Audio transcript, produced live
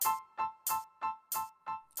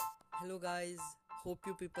Hello guys, hope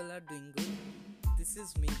you people are doing good. This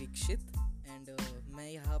is me Dikshit and मैं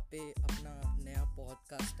यहाँ पे अपना नया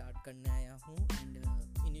पॉडकास्ट स्टार्ट करने आया हूँ एंड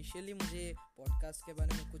इनिशियली मुझे पॉडकास्ट के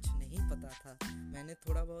बारे में कुछ नहीं पता था. मैंने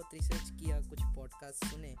थोड़ा बहुत रिसर्च किया, कुछ पॉडकास्ट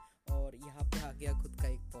सुने और यहाँ पे आ गया खुद का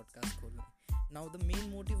एक पॉडकास्ट खोलने. Now the main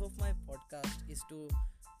motive of my podcast is to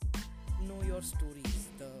know your stories.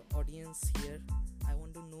 The audience here, I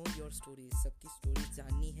want to know your stories. सबकी स्टोरीज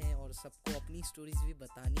जाननी है और सबको अपनी स्टोरीज भी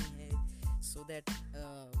बतानी है so that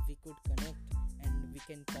we could connect and we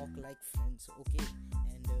can talk like friends, okay?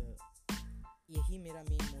 And यही मेरा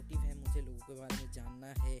मेन मोटिव है. मुझे लोगों के बारे में जानना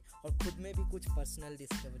है और खुद में भी कुछ पर्सनल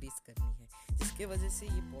डिस्कवरीज करनी है, जिसके वजह से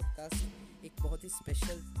ये पॉडकास्ट एक बहुत ही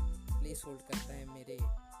स्पेशल प्लेस होल्ड करता है मेरे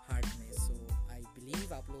हार्ट में. सो आई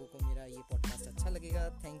बिलीव आप लोगों को मेरा ये पॉडकास्ट अच्छा लगेगा.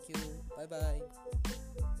 Thank you, bye bye.